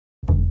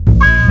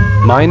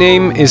My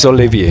name is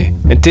Olivier,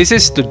 and this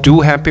is the Do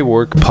Happy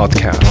Work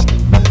podcast.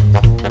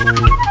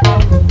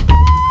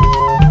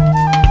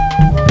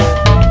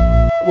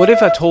 What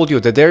if I told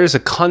you that there is a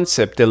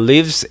concept that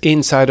lives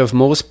inside of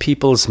most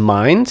people's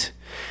mind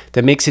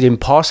that makes it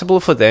impossible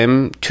for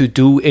them to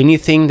do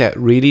anything that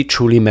really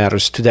truly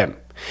matters to them?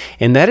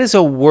 And that is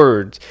a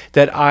word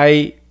that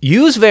I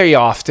use very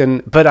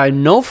often, but I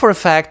know for a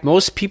fact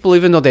most people,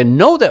 even though they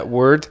know that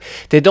word,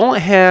 they don't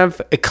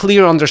have a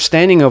clear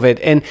understanding of it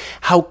and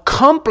how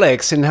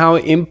complex and how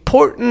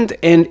important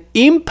and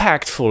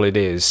impactful it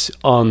is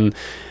on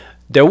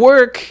their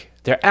work,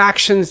 their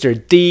actions, their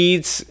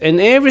deeds, and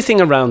everything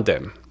around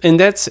them. And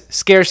that's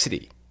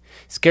scarcity.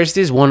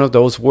 Scarcity is one of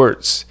those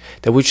words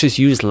that we just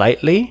use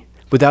lightly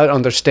without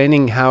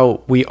understanding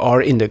how we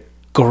are in the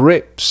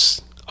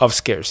grips of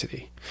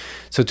scarcity.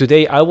 So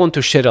today I want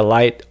to shed a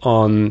light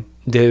on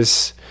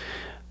this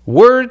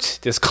word,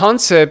 this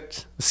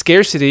concept,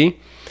 scarcity,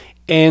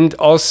 and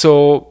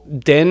also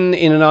then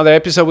in another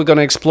episode we're going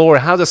to explore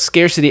how does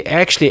scarcity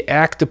actually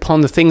act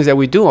upon the things that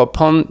we do,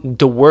 upon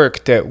the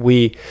work that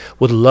we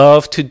would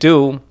love to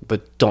do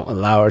but don't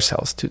allow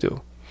ourselves to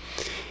do.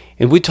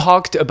 And we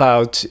talked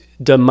about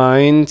the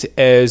mind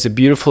as a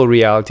beautiful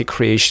reality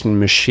creation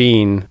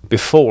machine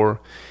before,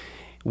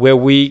 where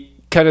we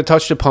kind of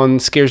touched upon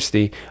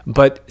scarcity,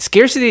 but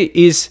scarcity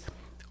is,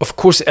 of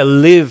course, a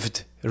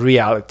lived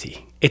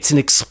reality. It's an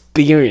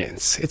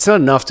experience. It's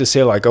not enough to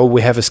say like, oh,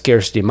 we have a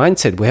scarcity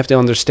mindset. We have to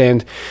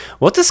understand,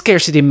 what does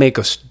scarcity make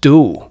us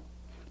do?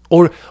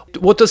 Or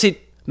what does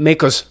it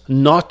make us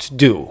not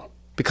do?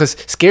 Because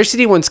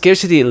scarcity, when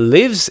scarcity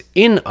lives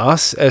in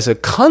us as a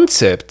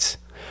concept,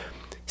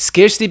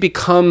 scarcity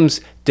becomes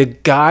the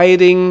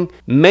guiding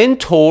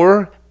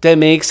mentor that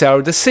makes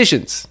our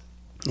decisions.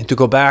 And to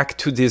go back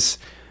to this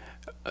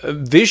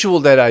visual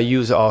that I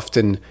use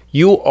often,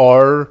 you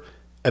are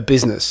a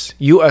business.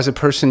 You as a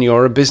person, you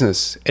are a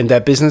business. And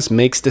that business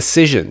makes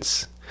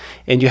decisions.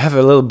 And you have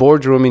a little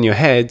boardroom in your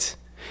head.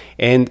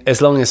 And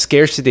as long as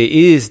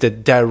scarcity is the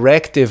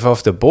directive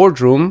of the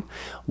boardroom,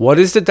 what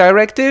is the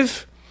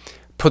directive?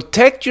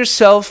 Protect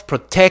yourself,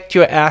 protect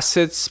your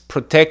assets,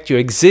 protect your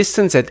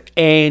existence at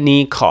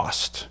any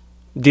cost.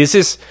 This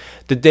is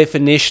the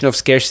definition of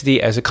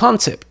scarcity as a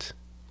concept.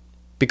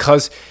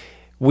 Because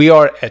we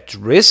are at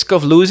risk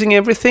of losing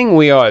everything.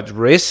 We are at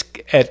risk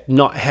at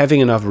not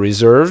having enough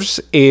reserves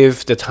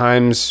if the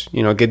times,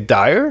 get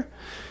dire.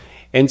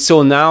 And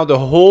so now the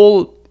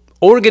whole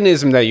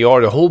organism that you are,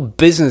 the whole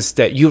business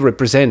that you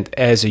represent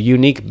as a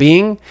unique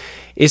being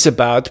is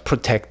about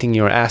protecting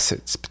your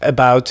assets,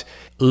 about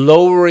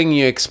lowering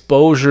your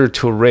exposure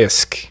to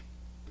risk.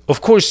 Of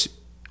course,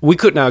 we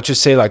could now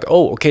just say like,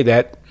 oh, okay,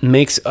 that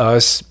makes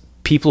us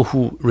people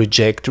who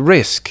reject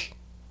risk,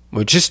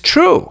 which is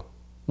true.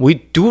 We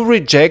do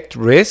reject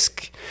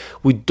risk.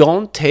 We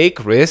don't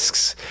take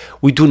risks.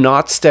 We do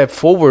not step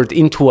forward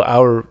into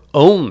our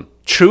own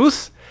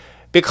truth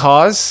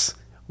because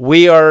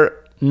we are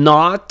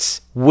not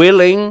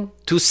willing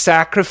to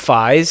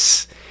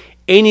sacrifice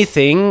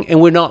anything,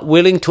 and we're not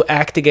willing to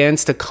act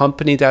against the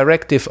company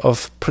directive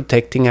of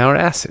protecting our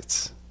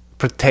assets,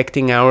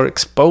 protecting our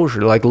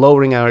exposure, like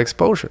lowering our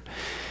exposure.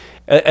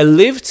 A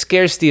lived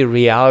scarcity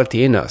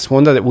reality in us,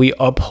 one that we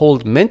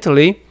uphold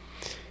mentally,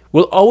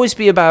 will always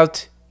be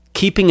about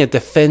keeping a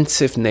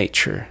defensive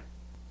nature.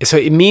 So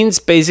it means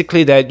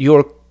basically that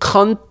you're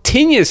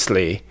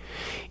continuously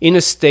in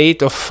a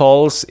state of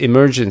false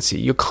emergency.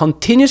 You're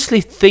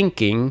continuously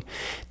thinking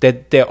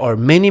that there are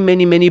many,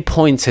 many, many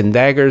points and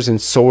daggers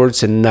and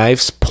swords and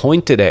knives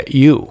pointed at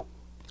you.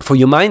 For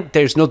your mind,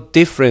 there's no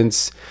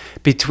difference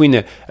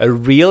between a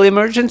real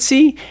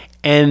emergency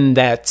and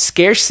that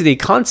scarcity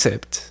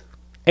concept.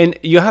 And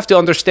you have to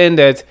understand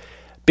that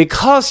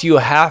because you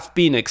have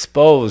been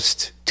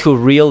exposed to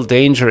real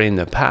danger in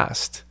the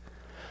past,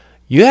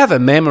 you have a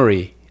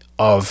memory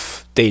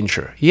of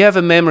danger. You have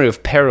a memory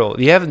of peril.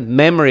 You have a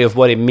memory of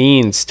what it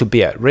means to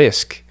be at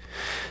risk.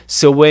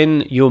 So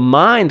when your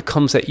mind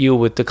comes at you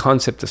with the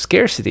concept of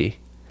scarcity,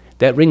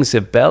 that rings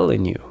a bell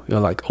in you.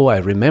 You're like, oh, I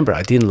remember.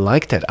 I didn't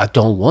like that. I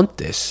don't want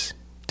this.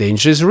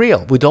 Danger is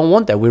real. We don't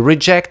want that. We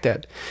reject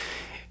that.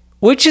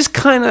 Which is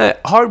kind of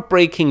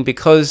heartbreaking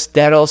because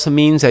that also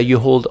means that you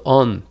hold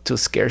on to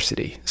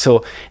scarcity.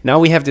 So now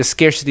we have this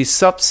scarcity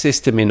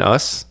subsystem in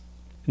us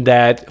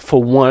that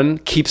for one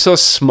keeps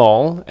us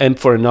small, and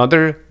for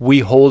another we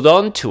hold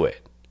on to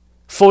it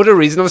for the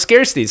reason of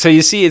scarcity. So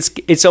you see,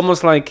 it's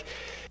almost like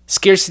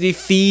scarcity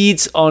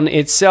feeds on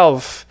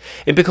itself.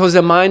 And because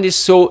the mind is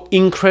so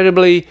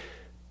incredibly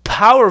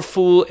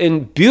powerful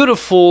and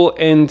beautiful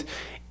and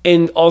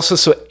also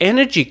so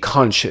energy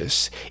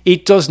conscious,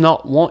 it does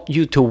not want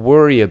you to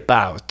worry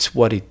about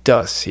what it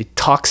does. It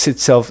tucks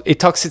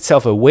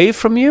itself away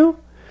from you,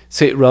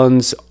 so it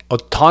runs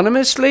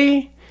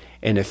autonomously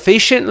and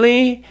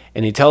efficiently,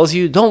 and it tells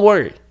you, don't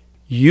worry,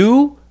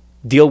 you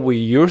deal with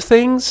your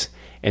things,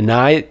 and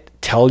I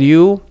tell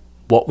you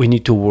what we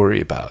need to worry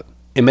about.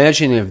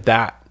 Imagine if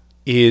that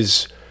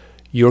is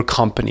your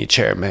company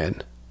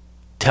chairman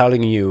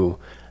telling you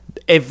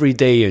every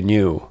day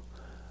anew,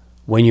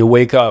 when you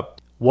wake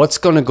up, what's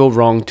going to go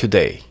wrong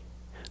today.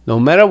 No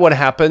matter what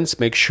happens,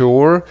 make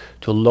sure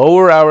to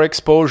lower our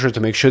exposure to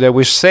make sure that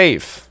we're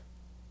safe.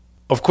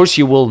 Of course,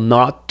 you will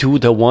not do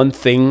the one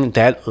thing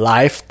that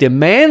life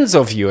demands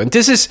of you. And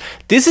this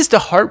is the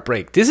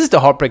heartbreak. This is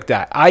the heartbreak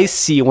that I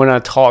see when I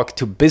talk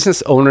to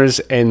business owners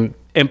and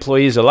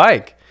employees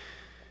alike.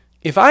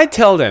 If I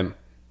tell them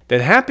that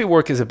happy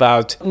work is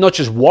about not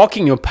just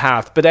walking your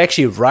path, but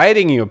actually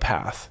riding your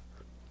path.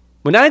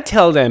 When I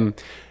tell them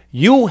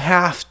you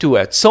have to,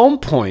 at some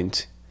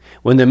point,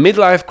 when the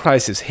midlife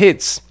crisis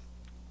hits,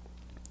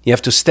 you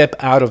have to step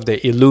out of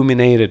the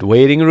illuminated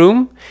waiting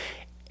room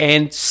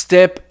and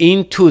step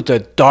into the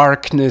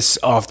darkness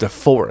of the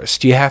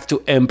forest. You have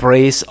to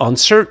embrace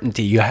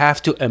uncertainty. You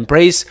have to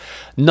embrace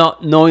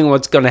not knowing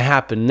what's going to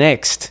happen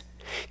next.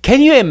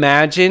 Can you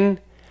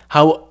imagine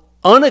how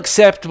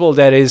unacceptable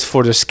that is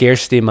for the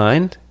scarcity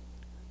mind?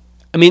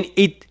 I mean,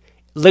 it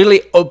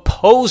literally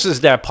opposes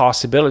that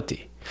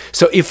possibility.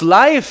 So if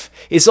life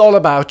is all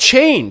about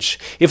change,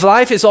 if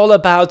life is all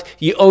about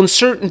the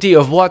uncertainty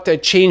of what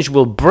that change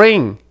will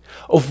bring,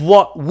 of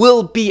what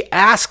will be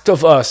asked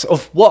of us,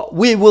 of what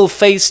we will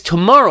face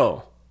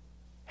tomorrow,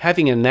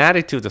 having an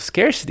attitude of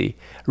scarcity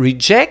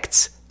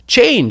rejects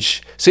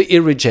change. So it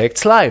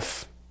rejects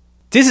life.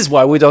 This is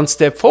why we don't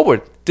step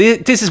forward.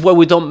 This is why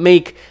we don't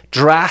make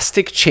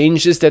drastic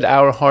changes that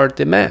our heart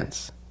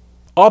demands.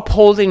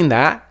 Upholding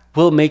that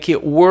will make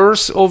it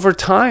worse over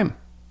time.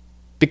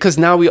 Because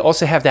now we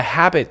also have the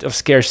habit of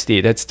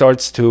scarcity that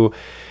starts to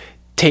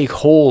take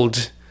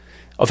hold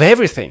of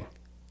everything.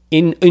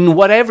 In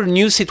whatever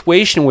new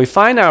situation we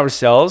find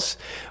ourselves,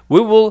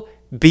 we will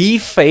be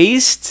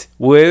faced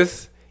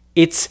with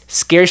its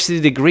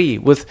scarcity degree,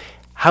 with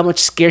how much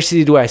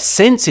scarcity do I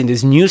sense in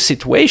this new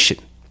situation,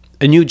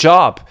 a new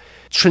job,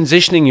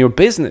 transitioning your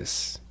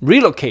business,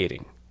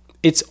 relocating.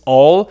 It's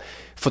all,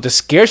 for the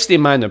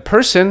scarcity-minded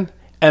person,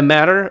 a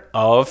matter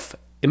of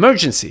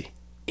emergency.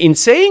 In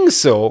saying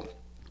so,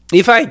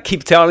 if I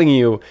keep telling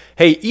you,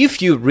 hey,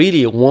 if you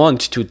really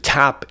want to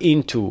tap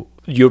into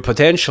your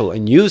potential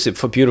and use it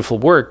for beautiful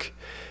work,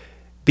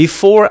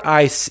 before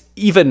I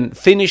even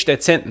finish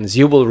that sentence,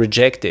 you will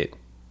reject it.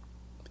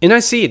 And I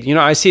see it.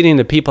 I see it in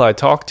the people I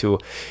talk to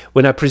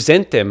when I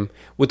present them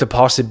with the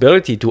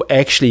possibility to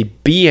actually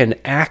be and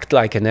act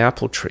like an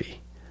apple tree.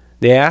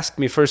 They ask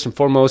me first and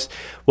foremost,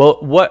 well,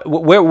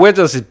 where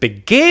does it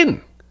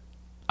begin?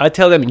 I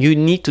tell them you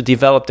need to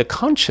develop the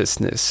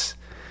consciousness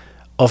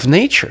of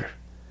nature.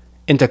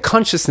 And the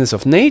consciousness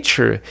of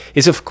nature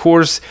is, of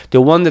course, the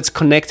one that's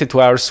connected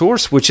to our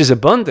source, which is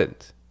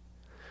abundant.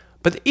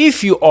 But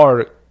if you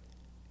are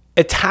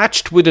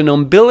attached with an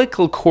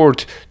umbilical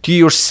cord to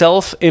your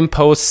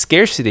self-imposed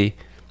scarcity,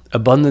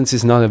 abundance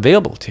is not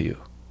available to you.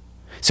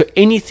 So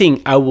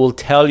anything I will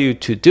tell you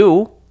to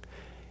do,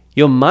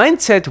 your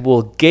mindset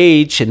will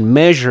gauge and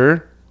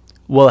measure,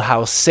 well,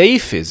 how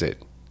safe is it?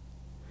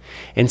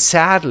 And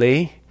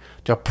sadly,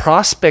 the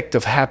prospect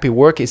of happy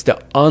work is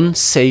the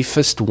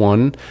unsafest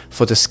one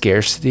for the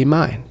scarcity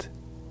mind.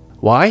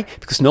 Why?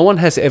 Because no one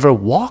has ever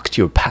walked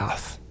your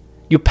path.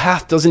 Your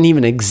path doesn't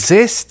even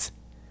exist.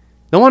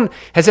 No one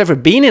has ever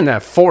been in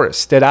that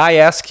forest that I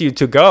ask you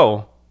to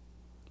go.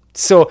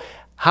 So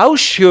how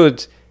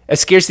should a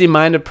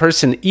scarcity-minded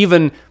person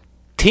even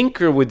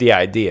tinker with the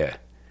idea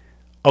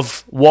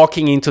of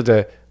walking into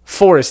the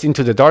forest,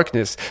 into the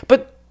darkness?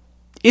 But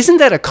isn't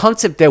that a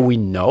concept that we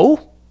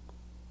know?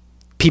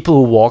 People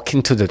who walk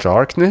into the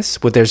darkness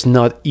where there's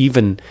not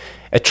even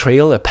a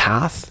trail, a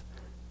path.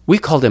 We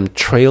call them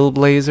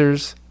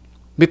trailblazers.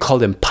 We call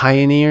them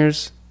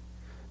pioneers.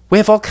 We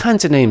have all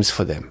kinds of names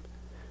for them.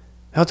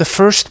 Now the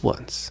first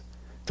ones,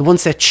 the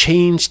ones that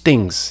change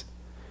things,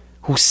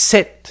 who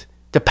set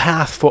the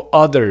path for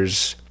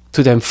others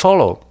to then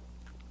follow.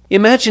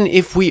 Imagine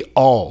if we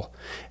all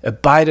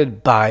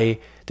abided by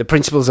the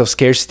principles of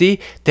scarcity,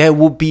 there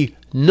would be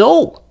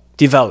no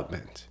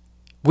development.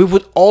 We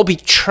would all be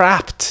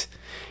trapped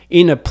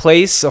in a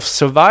place of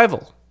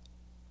survival.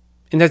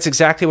 And that's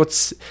exactly what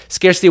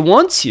scarcity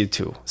wants you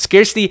to.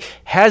 Scarcity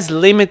has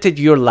limited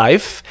your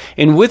life,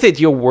 and with it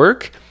your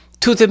work,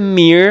 to the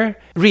mere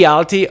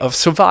reality of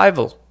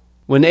survival.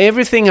 When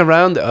everything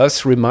around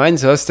us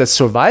reminds us that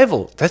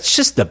survival, that's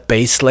just the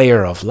base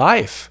layer of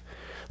life.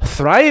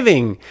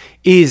 Thriving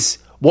is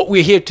what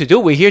we're here to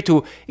do. We're here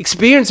to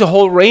experience the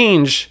whole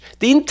range,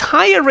 the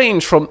entire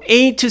range from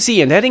A to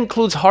Z, and that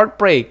includes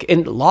heartbreak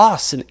and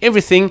loss and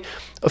everything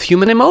of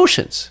human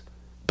emotions.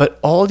 But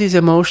all these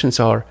emotions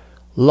are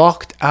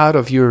locked out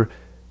of your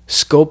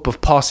scope of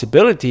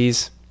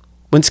possibilities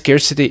when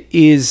scarcity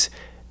is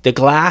the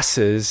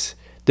glasses,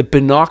 the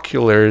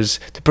binoculars,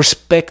 the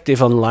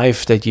perspective on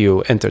life that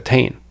you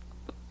entertain.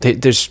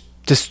 There's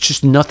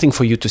just nothing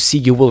for you to see.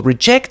 You will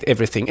reject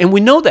everything. And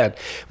we know that.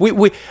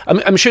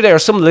 I'm sure there are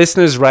some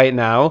listeners right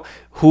now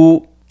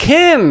who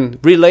can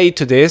relate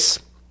to this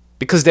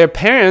because their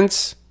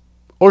parents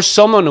or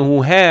someone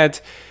who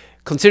had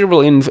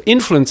considerable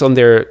influence on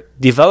their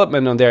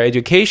development, on their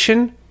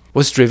education,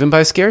 was driven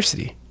by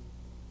scarcity.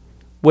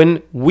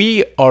 When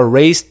we are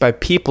raised by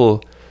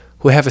people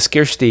who have a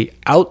scarcity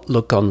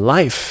outlook on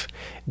life,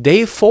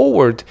 they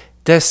forward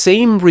the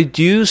same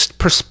reduced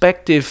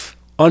perspective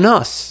on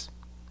us.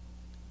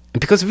 And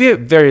because we are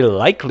very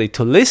likely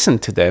to listen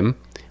to them,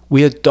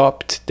 we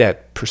adopt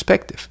that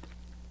perspective.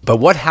 But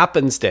what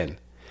happens then?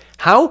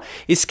 How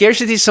is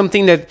scarcity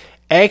something that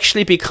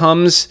actually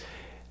becomes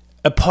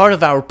a part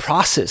of our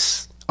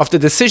process of the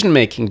decision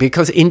making?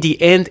 Because in the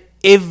end,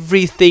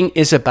 everything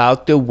is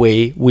about the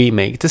way we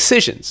make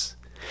decisions.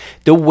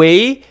 The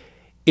way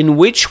in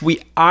which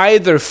we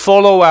either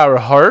follow our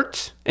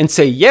heart and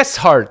say, yes,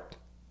 heart,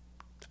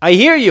 I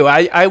hear you,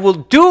 I will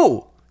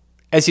do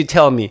as you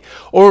tell me.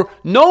 Or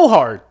no,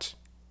 heart,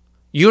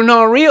 you're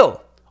not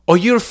real, or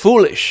you're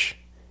foolish,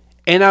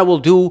 and I will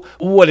do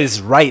what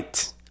is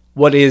right,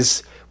 what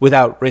is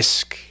without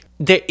risk.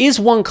 There is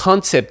one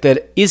concept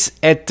that is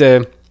at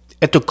the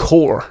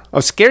core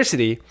of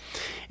scarcity,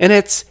 and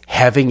it's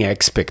having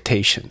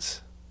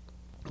expectations.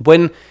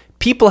 When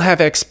people have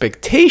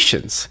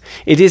expectations,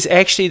 it is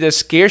actually the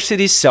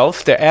scarcity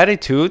self, the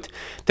attitude,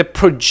 that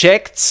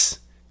projects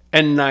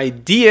an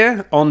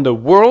idea on the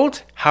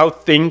world how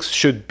things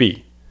should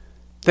be.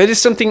 That is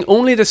something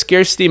only the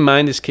scarcity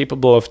mind is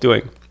capable of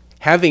doing.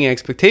 Having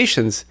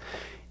expectations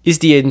is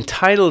the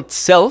entitled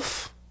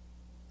self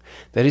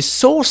that is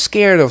so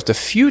scared of the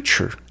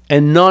future, a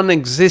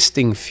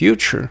non-existing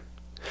future,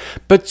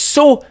 but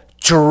so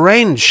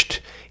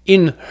drenched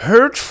in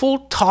hurtful,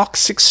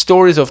 toxic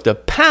stories of the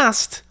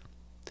past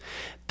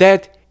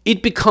that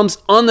it becomes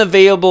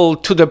unavailable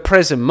to the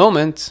present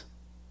moment,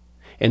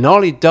 and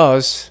all it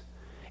does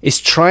is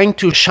trying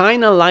to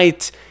shine a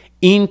light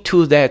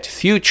into that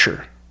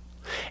future.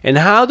 And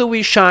how do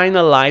we shine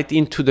a light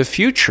into the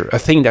future? A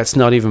thing that's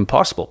not even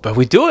possible, but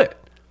we do it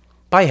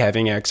by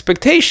having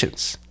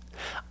expectations.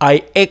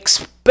 I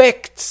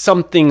expect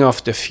something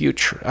of the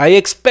future. I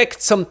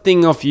expect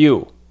something of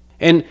you.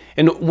 And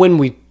when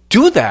we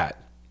do that,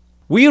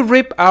 we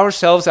rip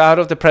ourselves out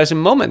of the present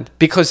moment,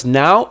 because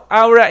now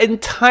our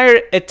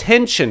entire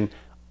attention,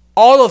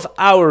 all of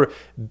our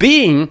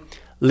being,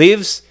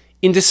 lives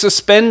in the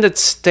suspended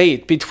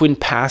state between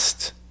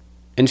past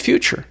and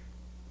future.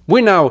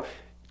 We're now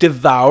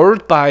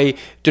devoured by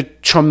the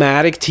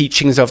traumatic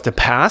teachings of the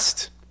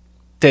past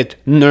that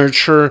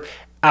nurture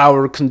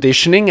our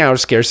conditioning, our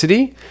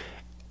scarcity,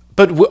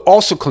 but we're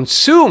also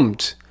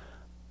consumed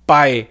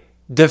by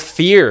the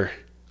fear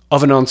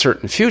of an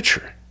uncertain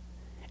future.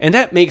 And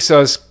that makes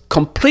us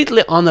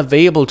completely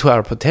unavailable to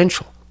our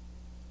potential.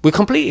 We're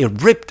completely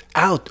ripped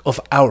out of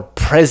our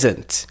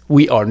present.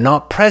 We are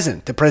not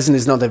present. The present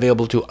is not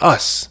available to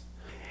us.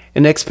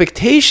 And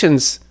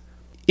expectations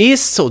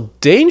is so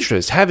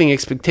dangerous. Having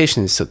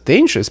expectations is so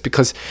dangerous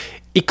because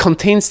it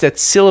contains that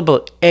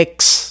syllable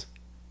X.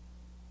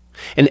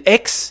 And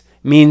X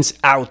means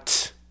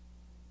out,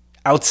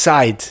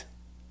 outside.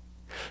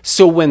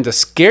 So when the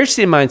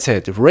scarcity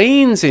mindset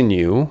reigns in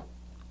you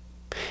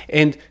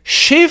and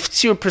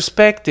shifts your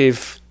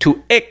perspective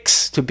to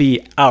X, to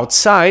be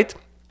outside,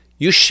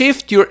 you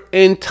shift your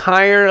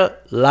entire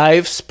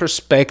life's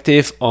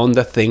perspective on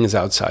the things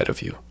outside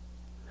of you.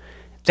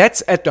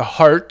 That's at the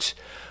heart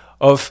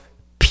of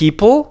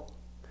people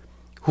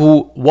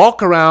who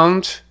walk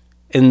around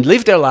and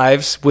live their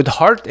lives with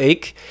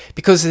heartache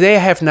because they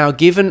have now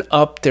given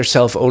up their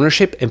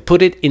self-ownership and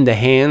put it in the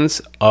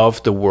hands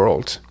of the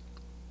world.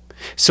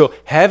 So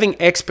having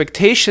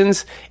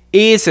expectations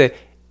is a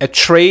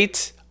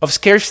trait of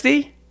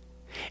scarcity,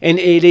 and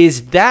it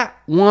is that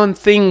one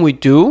thing we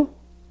do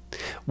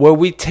where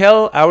we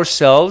tell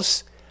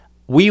ourselves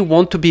we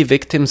want to be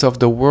victims of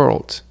the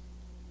world.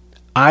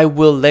 I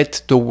will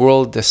let the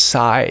world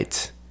decide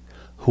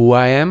who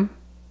I am,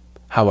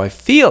 how I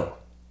feel,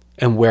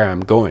 and where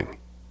I'm going.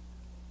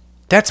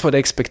 That's what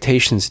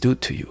expectations do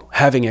to you,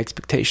 having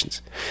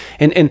expectations.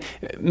 And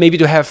maybe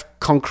to have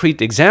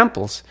concrete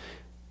examples,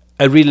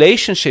 a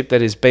relationship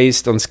that is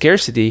based on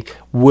scarcity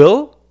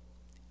will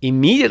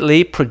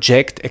immediately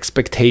project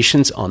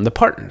expectations on the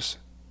partners.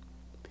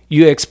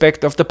 You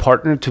expect of the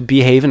partner to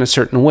behave in a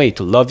certain way,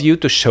 to love you,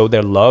 to show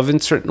their love in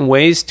certain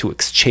ways, to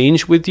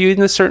exchange with you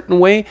in a certain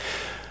way.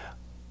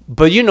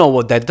 But you know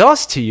what that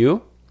does to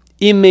you?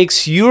 It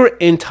makes your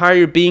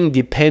entire being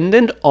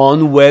dependent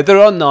on whether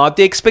or not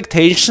the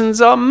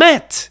expectations are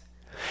met.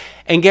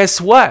 And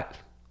guess what?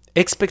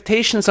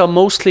 Expectations are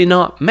mostly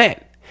not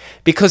met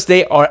because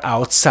they are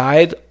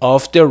outside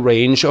of the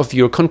range of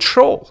your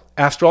control.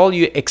 After all,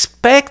 you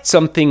expect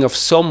something of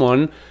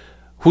someone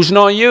who's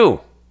not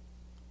you.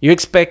 You're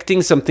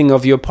expecting something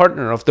of your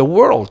partner, of the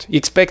world. You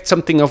expect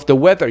something of the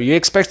weather. You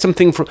expect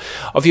something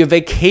of your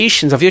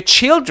vacations, of your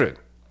children.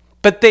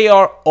 But they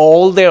are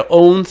all their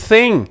own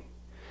thing.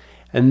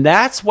 And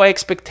that's why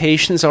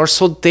expectations are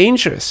so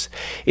dangerous.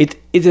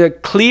 It's a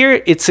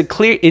clear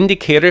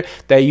indicator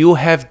that you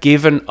have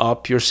given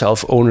up your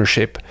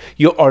self-ownership.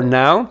 You are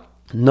now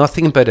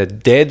nothing but a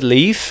dead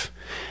leaf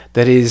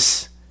that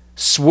is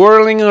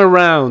swirling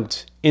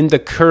around in the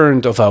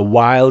current of a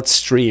wild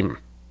stream.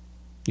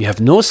 You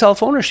have no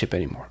self-ownership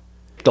anymore.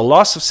 The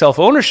loss of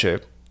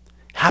self-ownership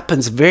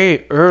happens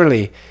very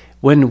early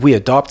when we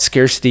adopt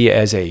scarcity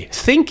as a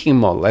thinking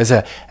model, as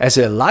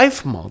a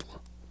life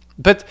model.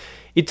 But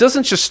it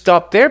doesn't just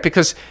stop there,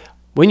 because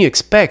when you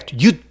expect,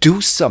 you do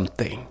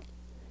something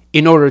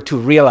in order to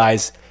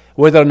realize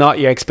whether or not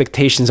your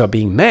expectations are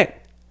being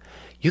met.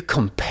 You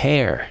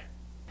compare.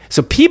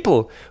 So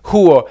people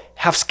who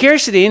have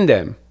scarcity in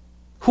them,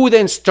 who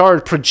then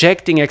start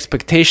projecting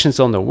expectations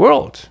on the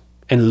world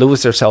and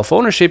lose their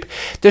self-ownership,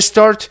 they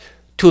start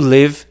to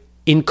live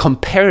in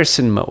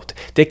comparison mode.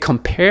 They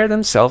compare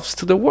themselves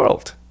to the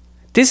world.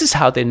 This is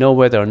how they know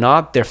whether or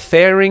not they're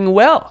faring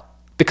well.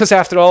 Because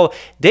after all,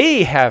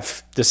 they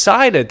have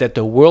decided that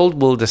the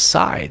world will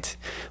decide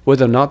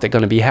whether or not they're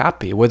going to be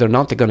happy, whether or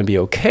not they're going to be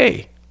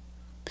okay.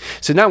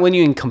 So now when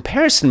you're in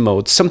comparison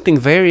mode, something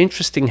very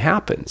interesting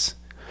happens.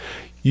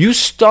 You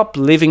stop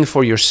living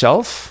for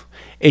yourself,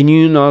 and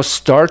you now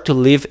start to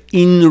live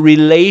in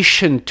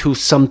relation to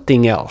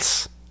something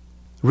else.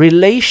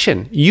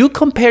 Relation. You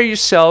compare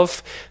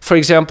yourself, for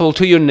example,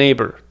 to your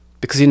neighbor,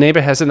 because your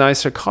neighbor has a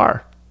nicer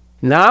car.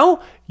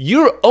 Now,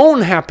 your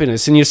own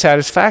happiness and your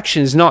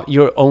satisfaction is not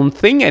your own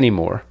thing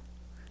anymore.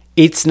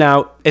 It's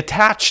now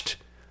attached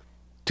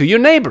to your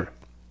neighbor.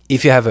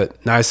 If you have a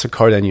nicer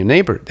car than your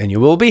neighbor, then you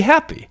will be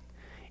happy.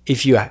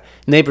 If your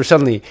neighbor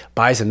suddenly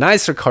buys a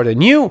nicer car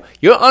than you,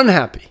 you're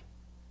unhappy.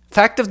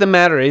 Fact of the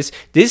matter is,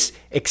 this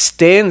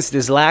extends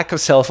this lack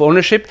of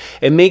self-ownership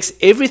and makes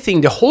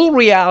everything, the whole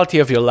reality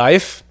of your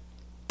life,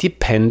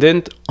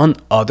 dependent on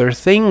other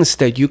things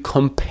that you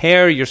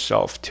compare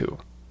yourself to.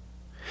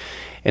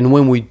 And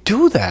when we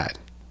do that,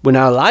 when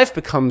our life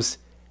becomes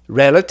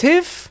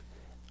relative,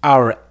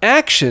 our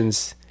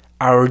actions,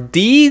 our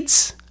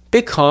deeds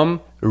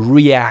become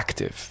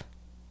reactive.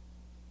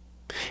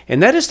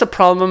 And that is the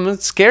problem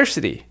with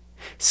scarcity.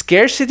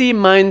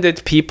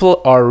 Scarcity-minded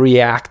people are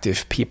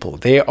reactive people.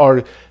 They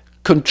are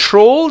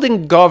controlled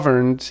and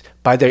governed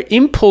by their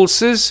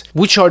impulses,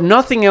 which are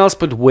nothing else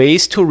but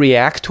ways to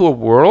react to a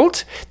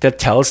world that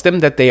tells them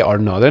that they are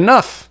not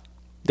enough.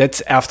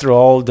 That's, after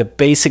all, the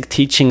basic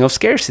teaching of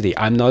scarcity.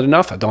 I'm not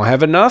enough. I don't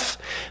have enough.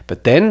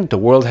 But then the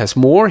world has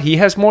more. He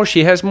has more.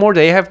 She has more.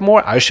 They have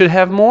more. I should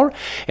have more.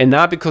 And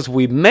now, because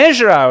we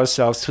measure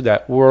ourselves to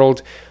that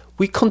world,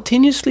 we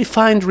continuously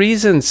find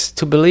reasons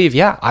to believe,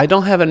 yeah, I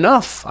don't have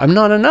enough. I'm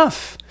not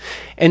enough.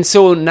 And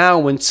so now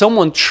when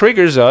someone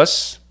triggers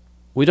us,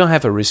 we don't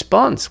have a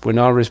response. We're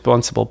not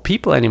responsible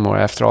people anymore.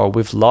 After all,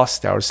 we've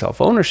lost our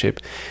self-ownership.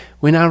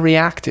 We're now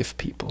reactive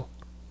people.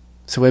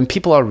 So when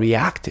people are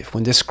reactive,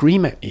 when they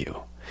scream at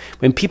you,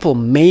 when people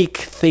make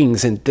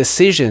things and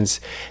decisions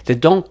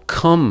that don't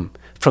come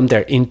from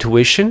their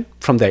intuition,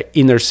 from their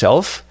inner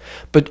self,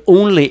 but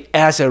only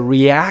as a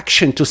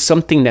reaction to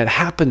something that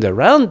happened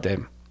around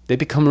them, they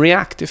become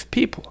reactive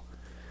people.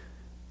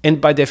 And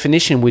by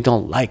definition, we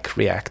don't like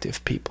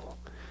reactive people.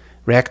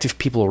 Reactive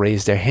people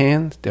raise their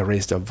hand, they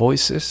raise their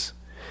voices,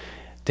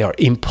 they are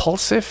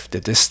impulsive, they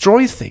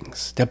destroy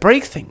things, they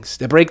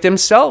break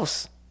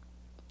themselves.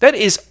 That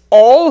is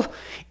all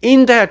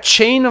in that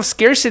chain of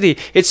scarcity.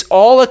 It's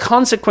all a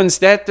consequence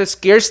that the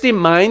scarcity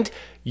mind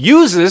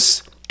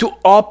uses to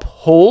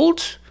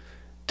uphold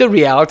the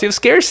reality of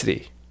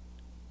scarcity.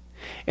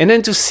 And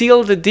then to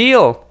seal the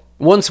deal,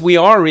 once we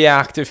are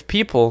reactive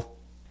people,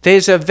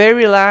 there's a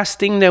very last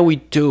thing that we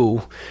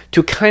do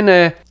to kind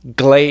of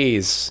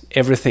glaze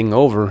everything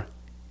over.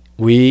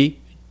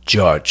 We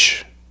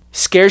judge.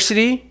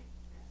 Scarcity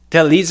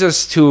that leads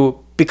us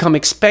to become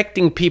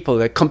expecting people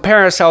that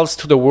compare ourselves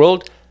to the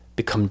world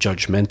become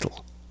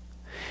judgmental.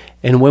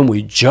 And when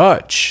we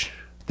judge,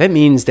 that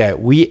means that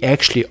we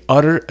actually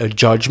utter a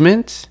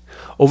judgment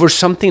over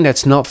something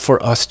that's not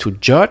for us to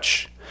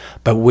judge,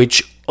 but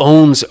which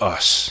owns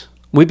us.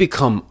 We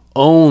become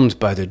owned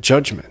by the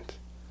judgment.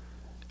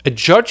 A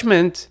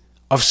judgment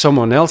of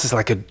someone else is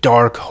like a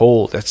dark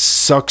hole that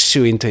sucks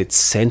you into its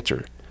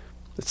center.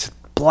 It's a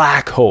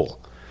black hole.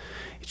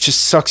 It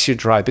just sucks you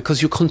dry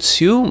because you're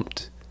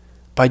consumed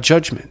by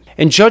judgment.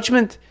 And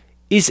judgment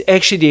is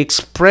actually the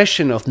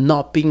expression of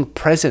not being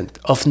present,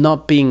 of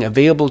not being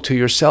available to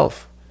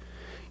yourself.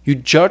 You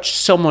judge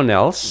someone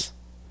else,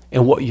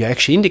 and what you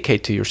actually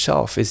indicate to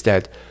yourself is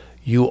that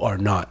you are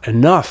not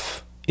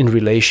enough in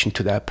relation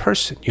to that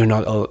person. You're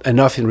not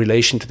enough in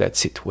relation to that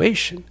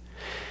situation.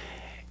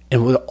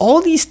 And what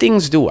all these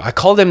things do, I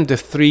call them the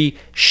three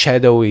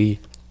shadowy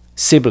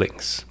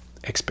siblings: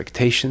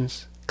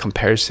 expectations,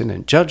 comparison,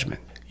 and judgment.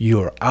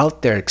 You're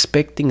out there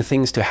expecting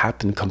things to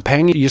happen,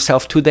 comparing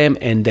yourself to them,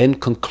 and then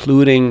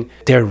concluding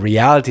their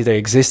reality, their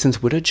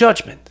existence with a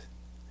judgment.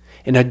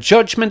 And a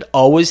judgment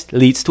always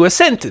leads to a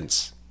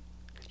sentence.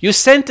 You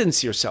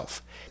sentence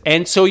yourself,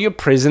 and so your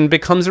prison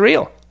becomes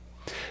real.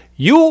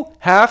 You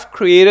have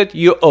created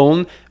your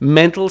own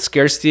mental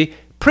scarcity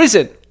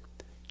prison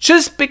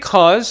just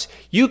because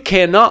you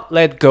cannot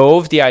let go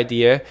of the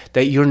idea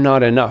that you're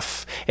not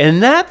enough.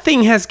 And that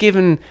thing has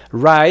given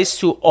rise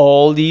to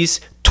all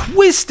these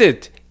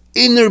twisted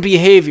inner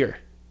behavior.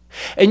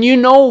 And you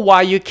know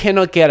why you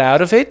cannot get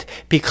out of it?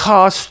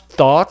 Because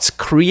thoughts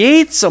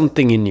create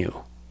something in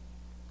you.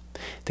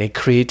 They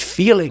create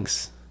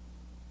feelings.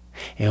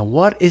 And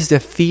what is the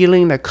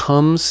feeling that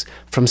comes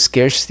from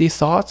scarcity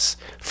thoughts?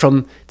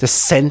 From the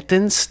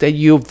sentence that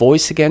you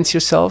voice against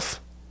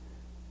yourself?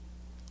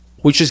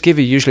 We just give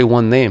it usually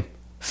one name: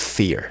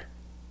 fear.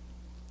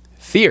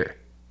 Fear.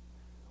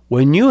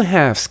 When you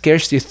have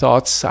scarcity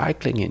thoughts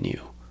cycling in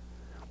you,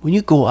 when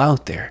you go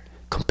out there,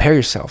 compare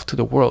yourself to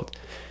the world,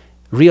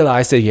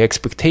 realize that your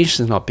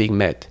expectations are not being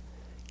met,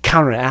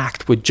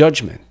 counteract with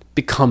judgment,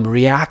 become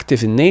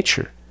reactive in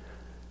nature,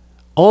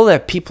 all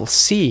that people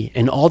see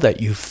and all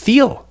that you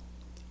feel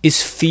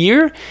is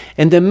fear.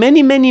 And the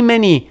many, many,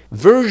 many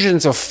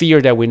versions of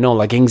fear that we know,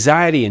 like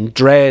anxiety and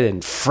dread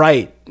and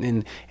fright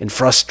and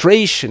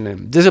frustration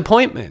and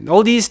disappointment,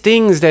 all these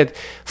things that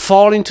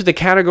fall into the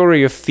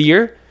category of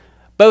fear.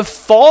 But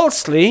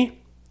falsely,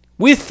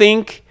 we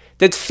think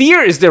that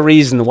fear is the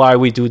reason why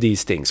we do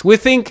these things. We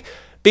think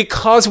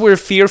because we're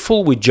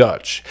fearful, we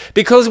judge.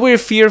 Because we're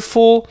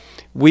fearful,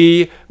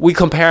 we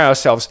compare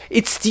ourselves.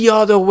 It's the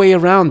other way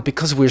around.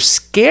 Because we're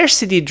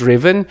scarcity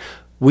driven,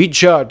 we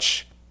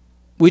judge,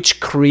 which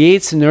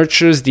creates and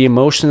nurtures the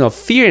emotion of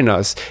fear in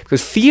us.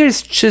 Because fear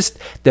is just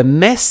the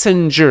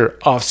messenger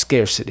of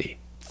scarcity.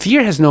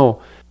 Fear has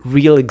no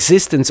real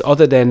existence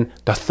other than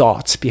the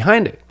thoughts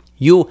behind it.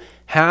 You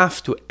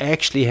have to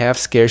actually have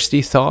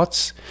scarcity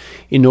thoughts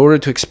in order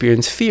to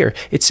experience fear.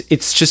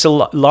 It's just a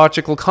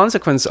logical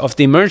consequence of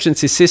the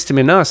emergency system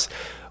in us.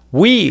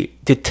 We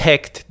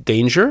detect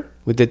danger.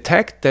 We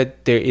detect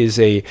that there's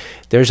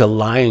a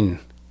lion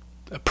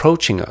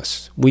approaching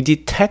us. We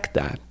detect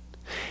that.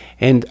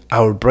 And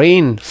our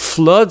brain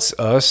floods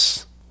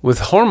us with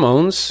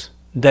hormones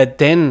that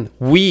then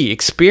we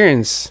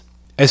experience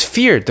as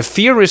fear, the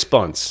fear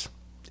response.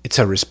 It's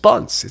a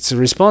response. It's a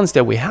response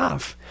that we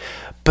have.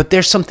 But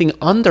there's something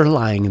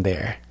underlying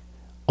there.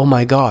 Oh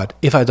my God,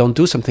 if I don't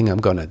do something, I'm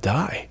going to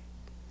die.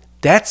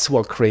 That's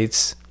what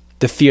creates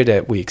the fear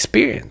that we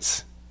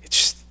experience. It's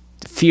just,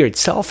 fear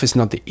itself is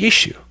not the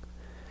issue.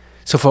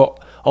 So for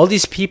all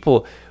these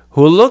people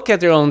who look at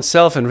their own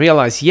self and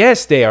realize,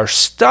 yes, they are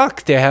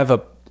stuck, they have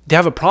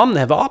a problem, they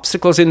have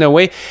obstacles in their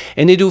way,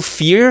 and they do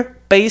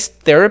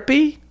fear-based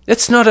therapy,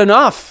 that's not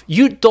enough.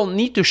 You don't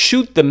need to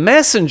shoot the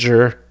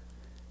messenger.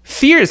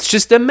 Fear is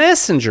just the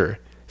messenger.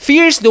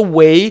 Fear is the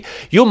way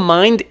your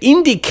mind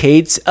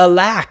indicates a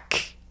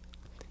lack.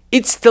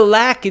 It's the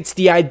lack, it's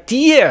the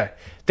idea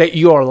that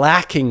you are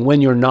lacking when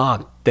you're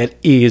not that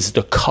is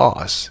the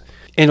cause.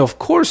 And of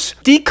course,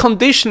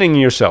 deconditioning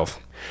yourself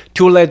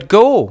to let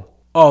go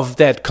of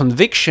that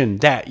conviction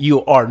that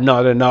you are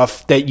not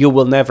enough, that you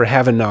will never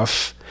have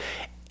enough,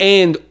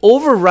 and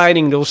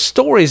overriding those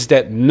stories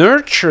that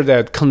nurture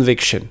that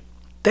conviction.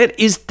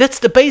 That's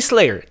the base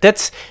layer.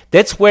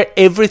 That's where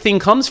everything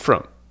comes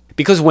from.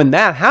 Because when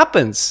that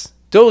happens,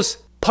 those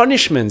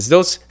punishments,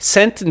 those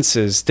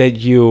sentences that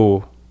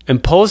you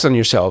impose on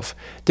yourself,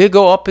 they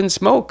go up in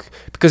smoke.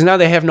 Because now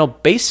they have no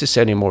basis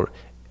anymore.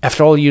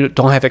 After all, you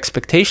don't have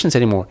expectations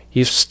anymore.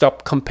 You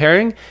stop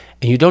comparing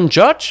and you don't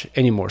judge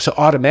anymore. So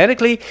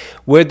automatically,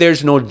 where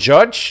there's no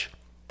judge,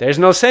 there's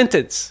no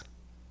sentence.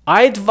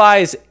 I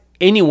advise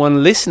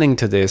anyone listening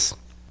to this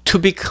to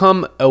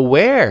become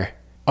aware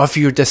of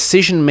your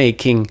decision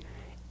making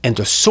and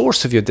the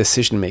source of your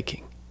decision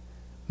making.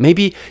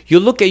 Maybe you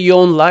look at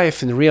your own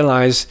life and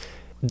realize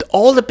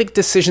all the big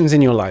decisions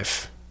in your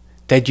life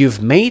that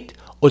you've made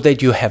or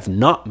that you have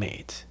not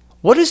made.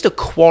 What is the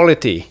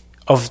quality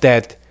of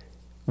that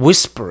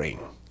whispering?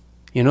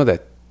 You know,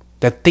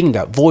 that thing,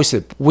 that voice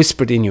that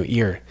whispered in your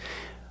ear.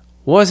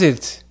 Was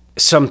it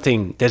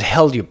something that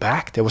held you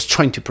back, that was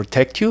trying to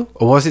protect you?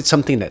 Or was it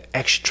something that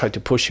actually tried to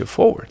push you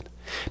forward?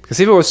 Because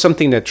if it was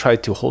something that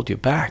tried to hold you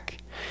back,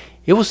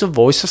 it was the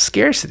voice of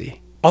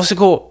scarcity. Also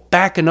go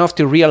back enough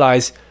to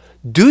realize,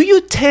 do you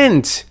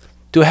tend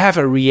to have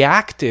a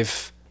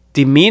reactive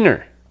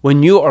demeanor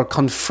when you are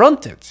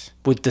confronted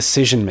with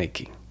decision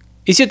making?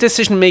 Is your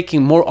decision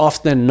making more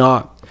often than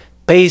not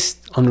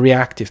based on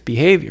reactive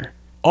behavior?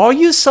 Are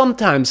you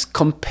sometimes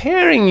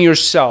comparing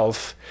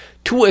yourself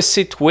to a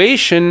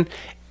situation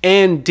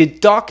and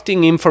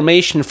deducting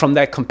information from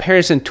that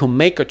comparison to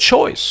make a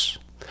choice?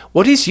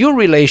 What is your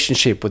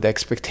relationship with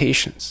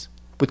expectations,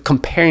 with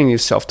comparing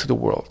yourself to the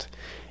world,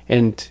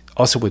 and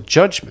also with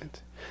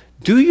judgment?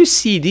 Do you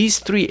see these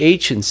three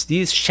agents,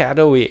 these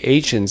shadowy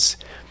agents,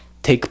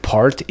 take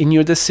part in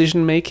your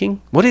decision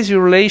making? What is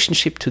your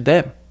relationship to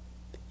them?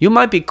 You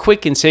might be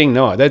quick in saying,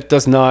 no, that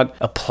does not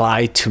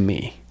apply to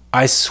me.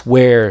 I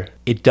swear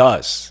it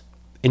does.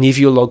 And if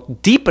you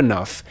look deep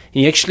enough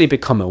and you actually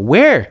become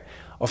aware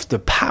of the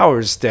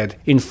powers that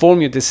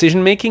inform your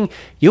decision making,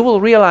 you will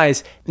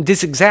realize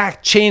this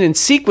exact chain and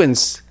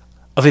sequence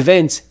of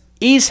events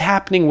is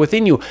happening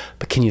within you.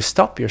 But can you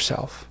stop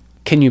yourself?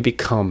 Can you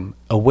become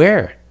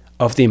aware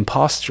of the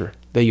imposter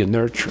that you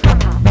nurture?